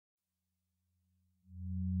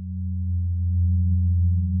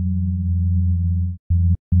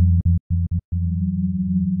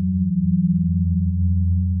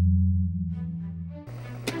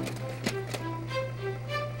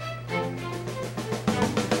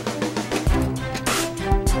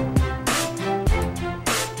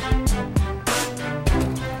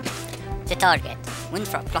target,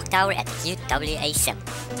 Winthrop Clocktower at UWA 7.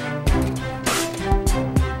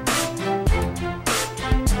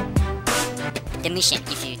 The mission,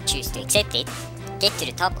 if you choose to accept it, get to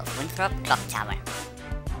the top of Winthrop Clocktower.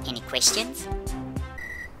 Any questions?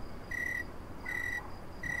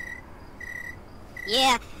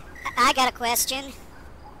 Yeah, I got a question.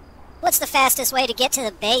 What's the fastest way to get to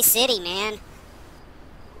the Bay City, man?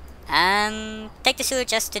 Take the sewer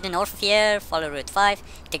just to the north of here, follow Route 5,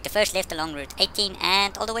 take the first left along Route 18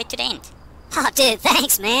 and all the way to the end. Oh, dude,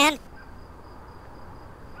 thanks, man.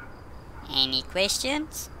 Any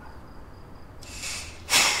questions?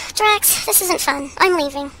 Drax, this isn't fun. I'm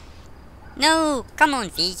leaving. No, come on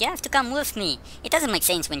V, you have to come with me. It doesn't make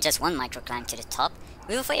sense when just one micro climbed to the top.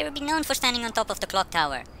 We will forever be known for standing on top of the clock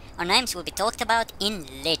tower. Our names will be talked about in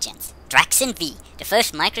legends. Drax and V, the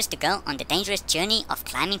first micros to go on the dangerous journey of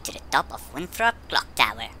climbing to the top of Winthrop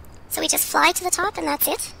Clocktower. So we just fly to the top and that's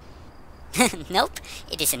it? Nope,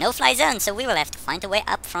 it is a no-fly zone, so we will have to find a way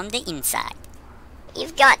up from the inside.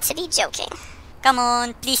 You've got to be joking. Come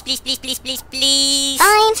on, please, please, please, please, please, please.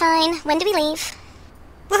 Fine, fine. When do we leave?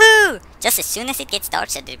 Woohoo! Just as soon as it gets dark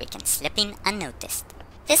so that we can slip in unnoticed.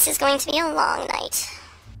 This is going to be a long night.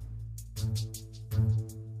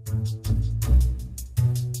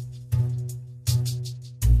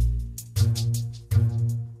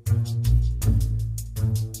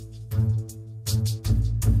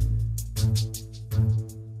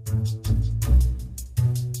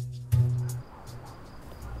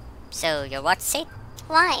 So, your watch set?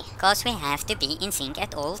 Why? Cause we have to be in sync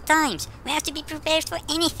at all times. We have to be prepared for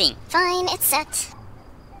anything. Fine, it's set.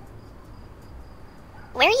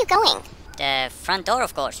 Where are you going? The front door,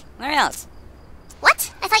 of course. Where else?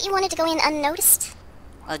 What? I thought you wanted to go in unnoticed.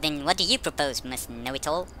 Well then, what do you propose, Miss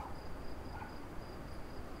Know-It-All?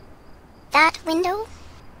 That window?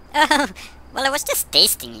 Oh, well, I was just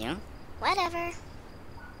tasting you. Whatever.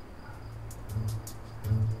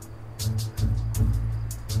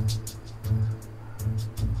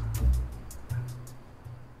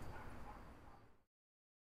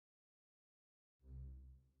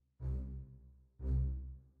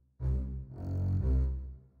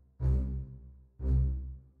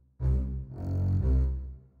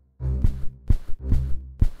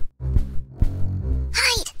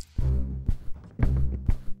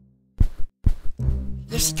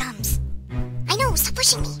 Here she comes. I know, stop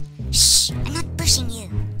pushing me. Shh, I'm not pushing you.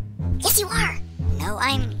 Yes, you are. No,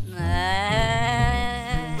 I'm...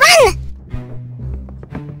 Run!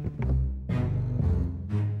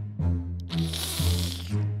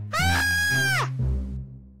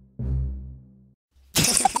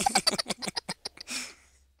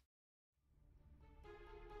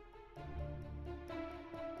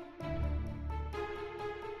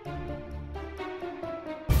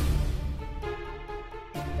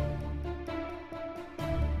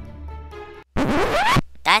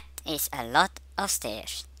 That is a lot of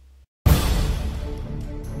stairs.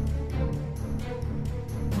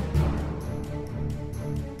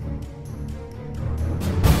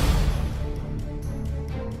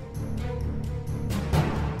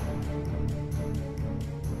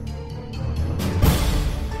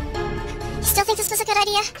 You still think this was a good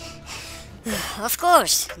idea? Of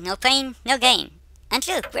course, no pain, no gain. And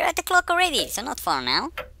look, we're at the clock already, so not far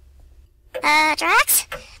now. Drax?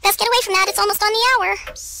 Best get away from that, it's almost on the hour.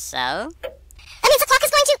 So? That means the clock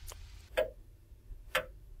is going to...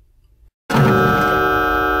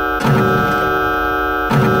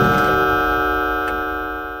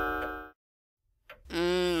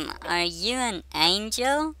 Are you an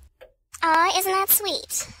angel? Aw, isn't that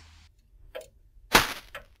sweet?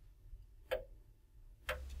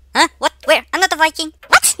 Huh? What? Where? I'm not a Viking.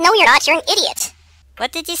 What? No, you're not. You're an idiot.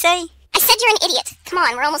 What did you say? I said you're an idiot. Come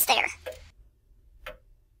on, we're almost there.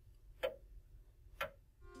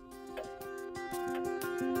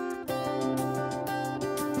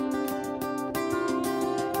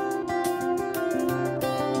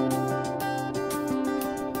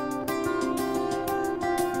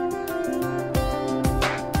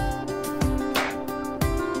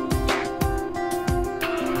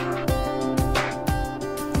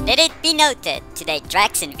 Let it be noted, today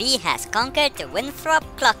Drax and V has conquered the Winthrop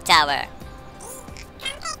Clocktower.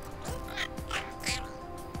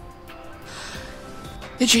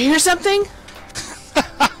 Did you hear something?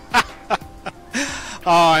 Oh,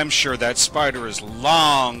 I'm sure that spider is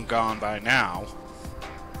long gone by now.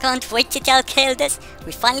 Can't wait to tell Keldas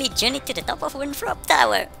we finally journeyed to the top of Winthrop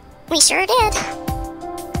Tower. We sure did.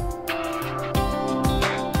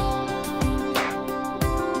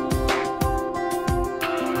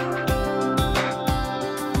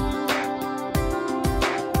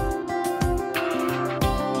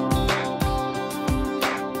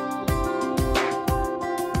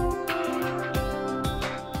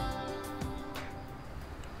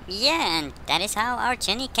 Yeah, and that is how our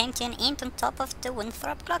journey came to an end on top of the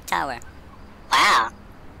Winthrop Clocktower. Wow.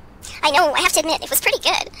 I know, I have to admit, it was pretty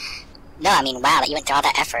good. No, I mean, wow, that you went through all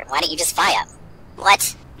that effort. Why didn't you just fly up?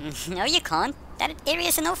 What? No, you can't. That area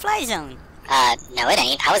is a no-fly zone. No it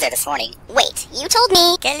ain't. I was there this morning. Wait, you told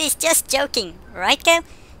me... Kelly's just joking, right, Kel?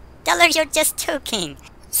 Tell her you're just joking.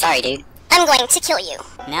 Sorry, dude. I'm going to kill you.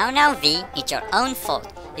 Now, V, it's your own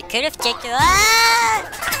fault. You could have checked...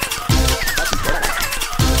 Ah!